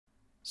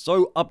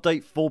So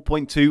update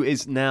 4.2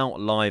 is now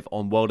live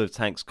on World of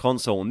Tanks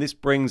console, and this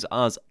brings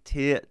us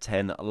tier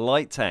 10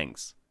 light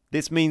tanks.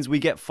 This means we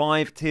get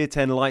 5 tier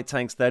 10 light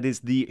tanks. That is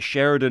the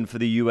Sheridan for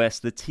the US,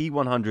 the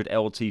T100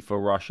 LT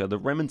for Russia, the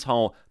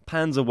Remmental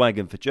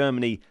Panzerwagen for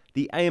Germany,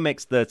 the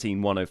AMX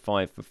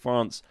 13105 for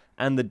France,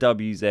 and the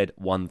WZ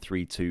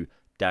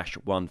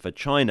 132-1 for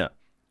China.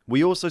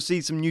 We also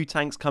see some new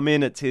tanks come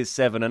in at tiers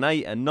 7 and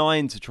 8 and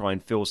 9 to try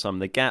and fill some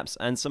of the gaps,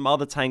 and some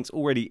other tanks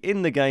already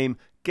in the game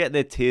get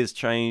their tiers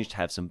changed,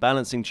 have some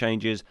balancing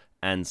changes,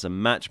 and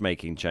some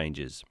matchmaking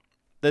changes.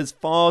 There's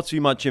far too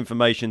much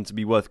information to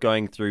be worth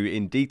going through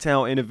in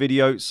detail in a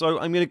video, so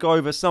I'm going to go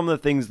over some of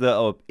the things that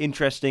are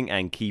interesting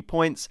and key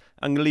points.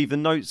 I'm going to leave the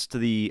notes to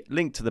the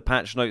link to the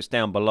patch notes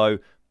down below,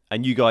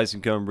 and you guys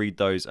can go and read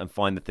those and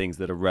find the things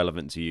that are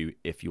relevant to you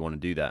if you want to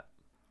do that.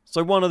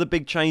 So one of the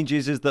big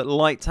changes is that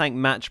light tank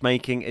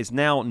matchmaking is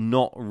now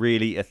not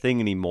really a thing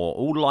anymore.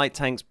 All light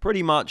tanks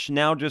pretty much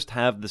now just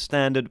have the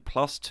standard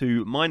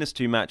 +2,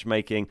 -2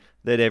 matchmaking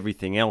that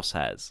everything else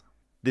has.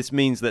 This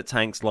means that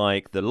tanks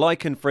like the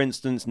Lycan, for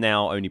instance,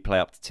 now only play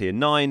up to tier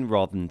 9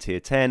 rather than tier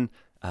 10.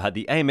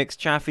 The AMX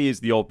Chaffee is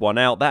the odd one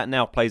out. That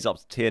now plays up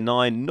to tier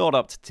 9, not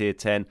up to tier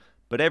 10,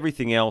 but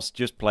everything else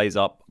just plays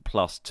up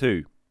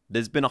 +2.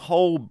 There's been a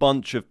whole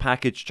bunch of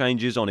package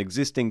changes on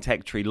existing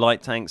tech tree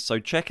light tanks, so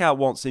check out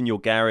what's in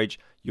your garage.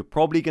 You're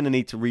probably going to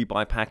need to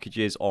rebuy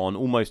packages on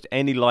almost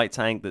any light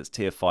tank that's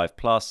tier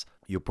 5+.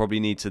 You'll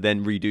probably need to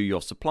then redo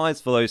your supplies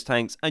for those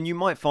tanks, and you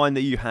might find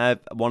that you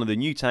have one of the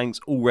new tanks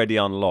already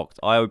unlocked.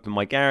 I opened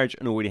my garage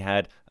and already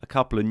had a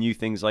couple of new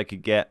things I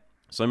could get,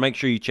 so make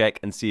sure you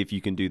check and see if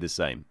you can do the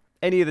same.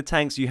 Any of the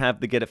tanks you have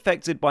that get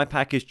affected by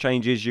package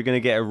changes, you're going to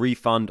get a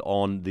refund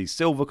on the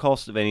silver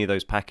cost of any of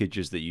those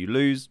packages that you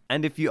lose.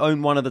 And if you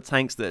own one of the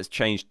tanks that has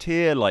changed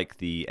tier, like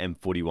the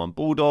M41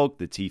 Bulldog,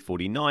 the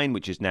T49,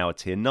 which is now a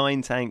tier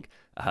 9 tank,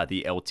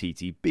 the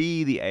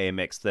LTTB, the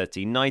AMX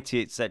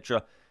 1390,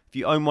 etc. If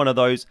you own one of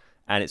those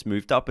and it's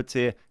moved up a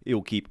tier, it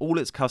will keep all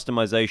its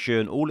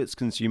customization, all its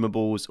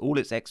consumables, all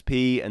its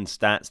XP and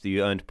stats that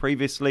you earned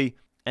previously.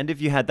 And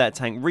if you had that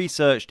tank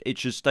researched, it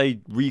should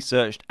stay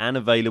researched and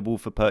available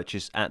for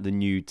purchase at the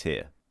new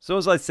tier. So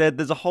as I said,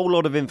 there's a whole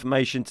lot of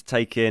information to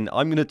take in.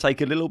 I'm going to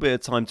take a little bit of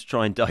time to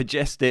try and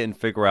digest it and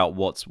figure out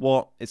what's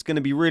what. It's going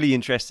to be really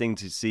interesting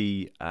to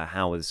see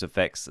how this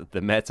affects the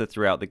meta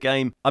throughout the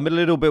game. I'm a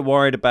little bit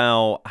worried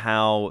about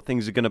how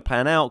things are going to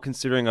pan out,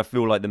 considering I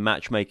feel like the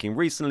matchmaking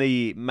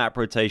recently, map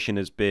rotation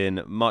has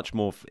been much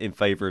more in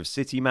favor of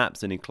city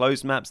maps and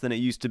enclosed maps than it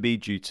used to be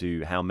due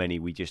to how many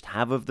we just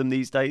have of them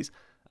these days.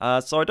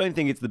 So I don't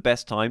think it's the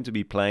best time to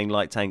be playing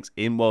light tanks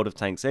in World of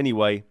Tanks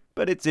anyway,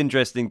 but it's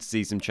interesting to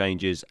see some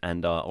changes,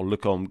 and I'll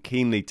look on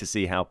keenly to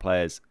see how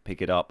players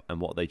pick it up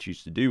and what they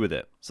choose to do with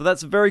it. So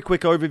that's a very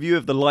quick overview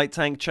of the light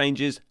tank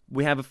changes.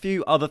 We have a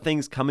few other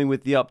things coming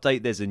with the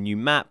update. There's a new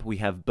map. We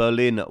have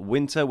Berlin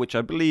Winter, which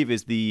I believe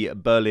is the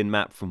Berlin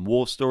map from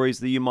War Stories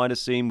that you might have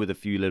seen, with a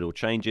few little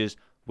changes.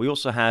 We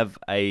also have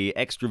a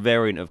extra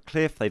variant of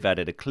Cliff. They've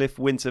added a Cliff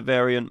Winter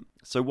variant.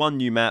 So one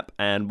new map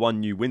and one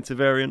new winter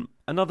variant.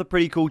 Another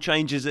pretty cool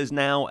change is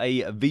now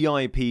a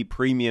VIP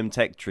premium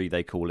tech tree,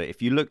 they call it.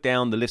 If you look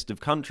down the list of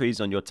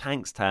countries on your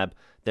tanks tab,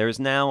 there is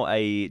now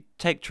a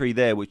tech tree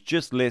there which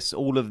just lists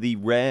all of the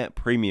rare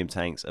premium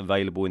tanks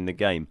available in the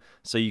game.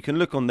 So you can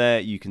look on there,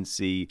 you can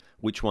see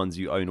which ones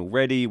you own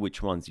already,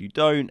 which ones you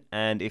don't,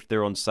 and if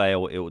they're on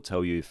sale, it will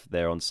tell you if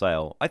they're on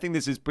sale. I think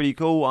this is pretty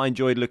cool. I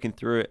enjoyed looking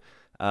through it.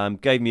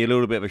 Gave me a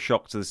little bit of a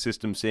shock to the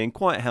system seeing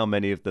quite how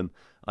many of them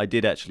I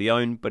did actually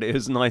own, but it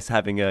was nice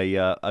having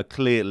a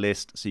clear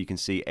list so you can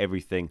see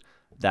everything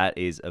that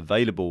is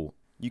available.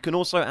 You can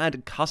also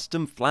add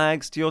custom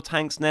flags to your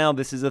tanks now.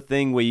 This is a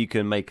thing where you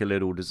can make a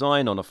little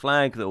design on a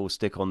flag that will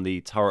stick on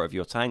the turret of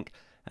your tank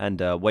and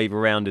wave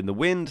around in the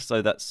wind,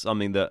 so that's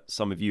something that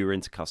some of you who are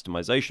into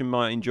customization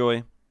might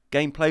enjoy.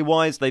 Gameplay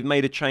wise, they've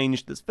made a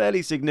change that's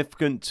fairly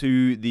significant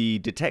to the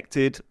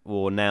detected,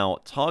 or now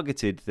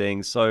targeted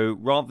thing. So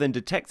rather than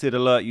detected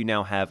alert, you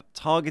now have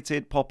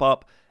targeted pop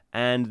up,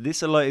 and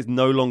this alert is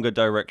no longer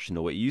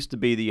directional. It used to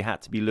be that you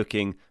had to be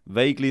looking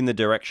vaguely in the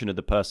direction of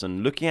the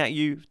person looking at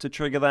you to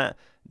trigger that.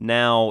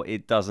 Now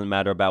it doesn't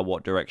matter about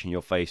what direction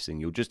you're facing.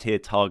 You'll just hear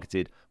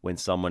targeted when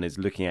someone is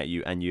looking at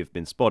you and you've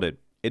been spotted.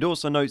 It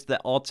also notes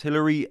that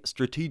artillery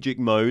strategic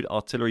mode,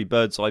 artillery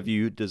bird's eye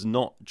view, does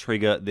not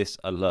trigger this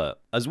alert.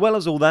 As well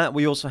as all that,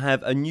 we also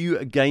have a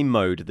new game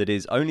mode that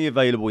is only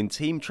available in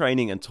team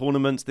training and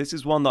tournaments. This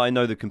is one that I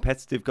know the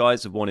competitive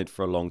guys have wanted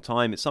for a long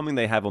time. It's something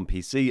they have on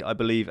PC, I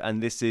believe,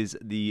 and this is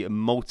the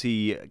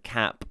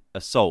multi-cap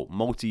assault,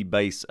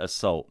 multi-base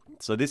assault.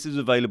 So this is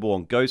available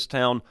on Ghost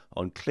Town,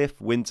 on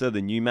Cliff Winter,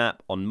 the new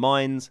map, on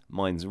Mines,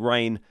 Mines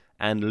Rain,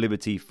 and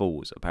Liberty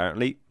Falls,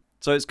 apparently.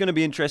 So it's going to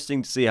be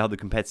interesting to see how the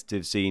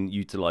competitive scene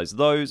utilize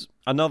those.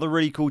 Another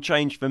really cool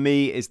change for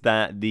me is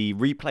that the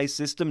replay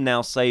system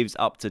now saves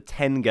up to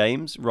 10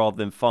 games rather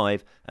than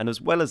 5. And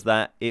as well as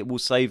that, it will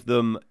save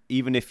them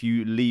even if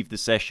you leave the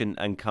session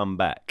and come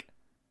back.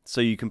 So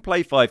you can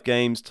play 5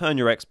 games, turn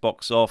your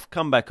Xbox off,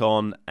 come back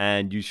on,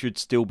 and you should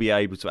still be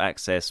able to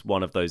access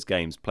one of those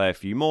games. Play a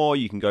few more,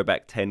 you can go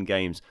back 10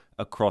 games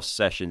across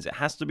sessions. It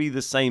has to be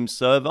the same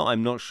server.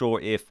 I'm not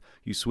sure if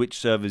you switch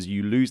servers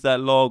you lose that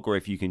log, or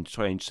if you can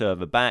change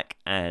server back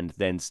and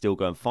then still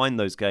go and find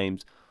those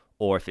games,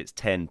 or if it's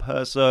 10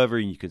 per server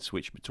and you can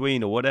switch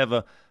between or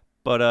whatever.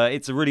 But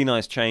it's a really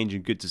nice change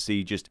and good to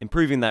see, just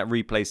improving that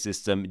replay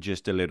system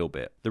just a little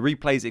bit. The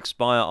replays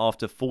expire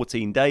after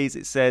 14 days,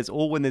 it says,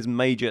 or when there's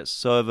major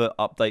server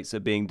updates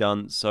are being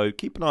done. So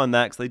keep an eye on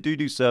that, because they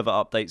do server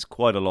updates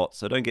quite a lot,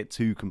 so don't get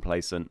too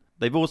complacent.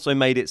 They've also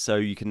made it so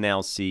you can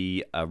now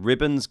see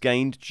ribbons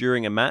gained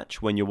during a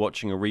match when you're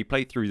watching a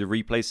replay through the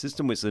replay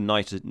system, which is a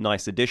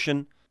nice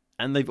addition.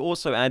 And they've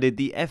also added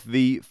the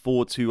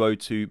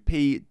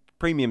FV4202P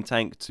premium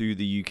tank to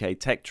the UK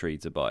tech tree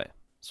to buy.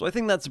 So I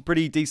think that's a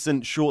pretty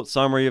decent short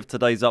summary of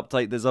today's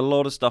update. There's a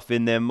lot of stuff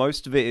in there.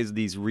 Most of it is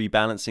these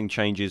rebalancing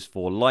changes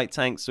for light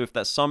tanks. So if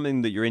that's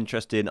something that you're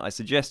interested in, I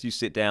suggest you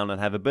sit down and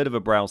have a bit of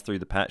a browse through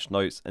the patch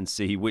notes and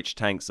see which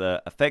tanks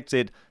are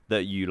affected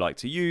that you like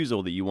to use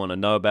or that you want to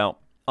know about.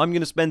 I'm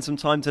going to spend some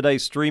time today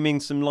streaming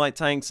some light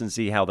tanks and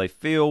see how they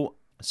feel.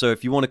 So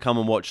if you want to come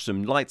and watch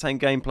some light tank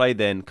gameplay,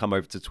 then come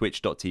over to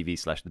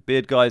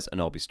twitch.tv/thebeardguys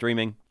and I'll be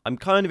streaming. I'm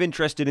kind of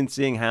interested in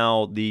seeing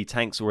how the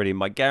tanks already in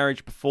my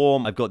garage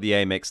perform. I've got the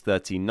AMX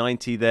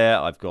 1390 there,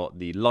 I've got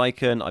the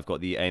Lycan, I've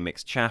got the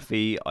AMX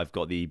Chaffee, I've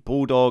got the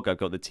Bulldog, I've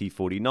got the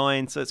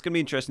T49, so it's going to be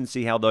interesting to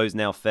see how those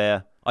now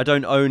fare. I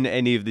don't own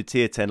any of the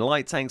tier 10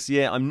 light tanks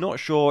yet. I'm not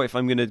sure if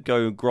I'm going to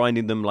go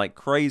grinding them like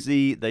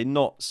crazy. They're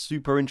not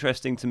super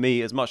interesting to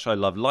me. As much as I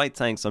love light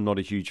tanks, I'm not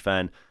a huge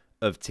fan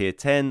of tier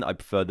 10. I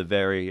prefer the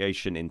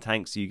variation in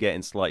tanks you get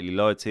in slightly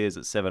lower tiers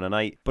at 7 and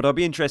 8. But I'll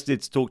be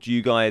interested to talk to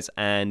you guys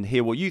and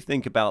hear what you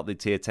think about the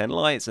tier 10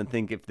 lights, and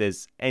think if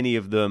there's any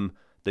of them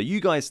that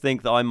you guys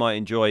think that I might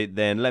enjoy,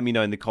 then let me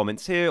know in the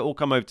comments here, or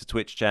come over to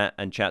Twitch chat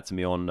and chat to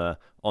me on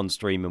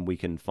stream and we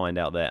can find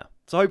out there.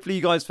 So hopefully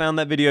you guys found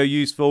that video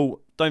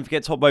useful. Don't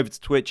forget to hop over to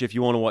Twitch if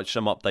you want to watch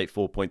some Update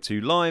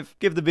 4.2 live.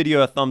 Give the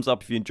video a thumbs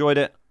up if you enjoyed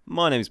it.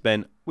 My name's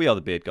Ben, we are the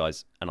Beard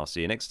Guys, and I'll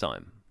see you next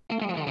time.